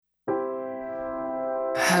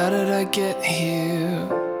How did I get here?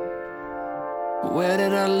 Where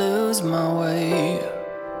did I lose my way?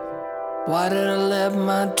 Why did I let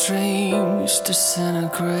my dreams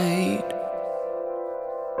disintegrate?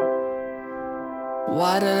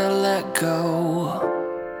 Why did I let go?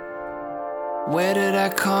 Where did I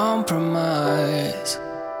compromise?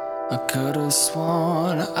 I could have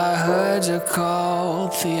sworn I heard you call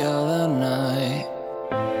the other night.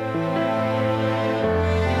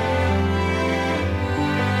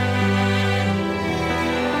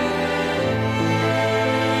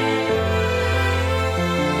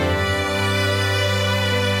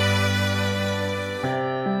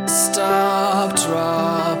 Stop,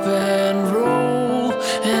 drop, and roll,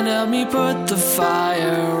 and help me put the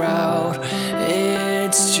fire out.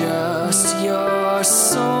 It's just your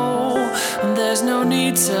soul, there's no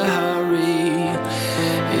need to hurry.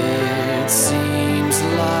 It seems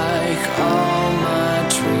like all my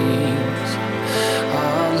dreams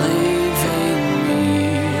are leaving me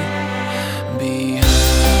behind.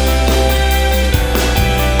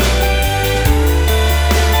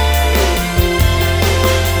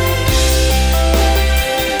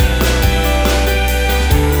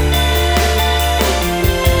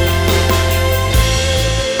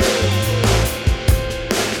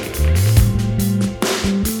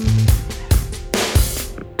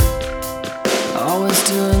 Always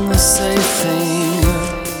doing the same thing,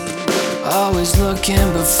 always looking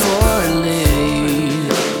before I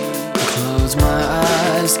leave. Close my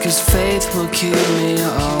eyes, 'cause faith will keep me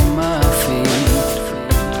on my feet.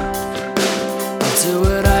 I'll do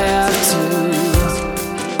what I have to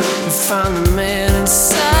find the man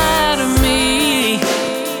inside of me,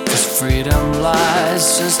 'cause freedom lies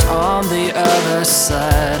just on the other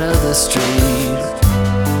side of the street.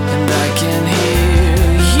 And I can hear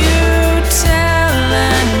you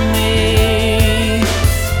telling me,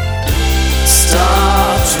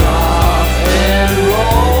 stop, drop, and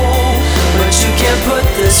roll, but you can't put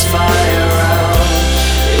this fire out.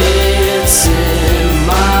 It's in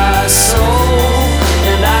my soul,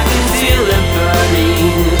 and I can feel it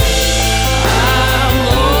burning. I'm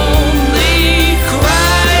only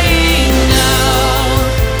crying now,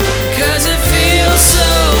 'cause it feels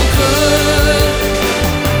so good.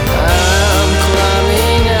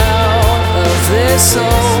 So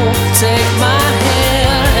take my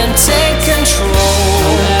hand and take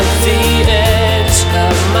control. At the edge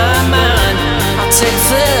of my mind, I'll take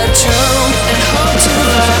the jump and hold to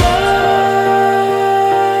the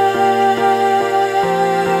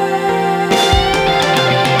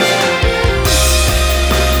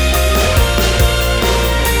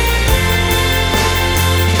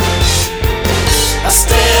I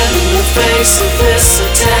stand in the face of this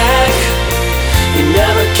attack. You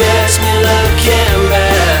never catch me looking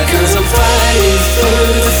back, 'cause I'm fighting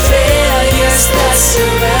through the failures that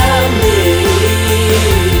surround me.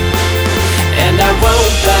 And I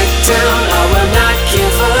won't back down, I will not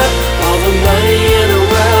give up. All the money in the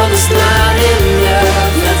world is not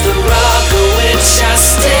enough. Let the rock on which I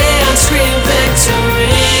stand scream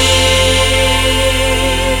victory.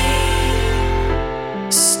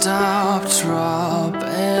 Stop, drop,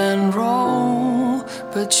 and roll,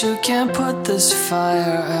 but you can't put this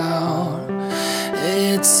fire out.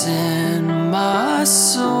 It's in my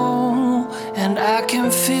soul, and I can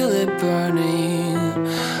feel it burning.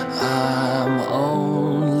 I'm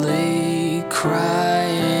only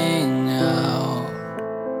crying out,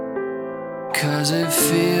 'cause it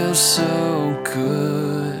feels so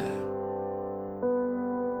good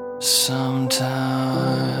sometimes.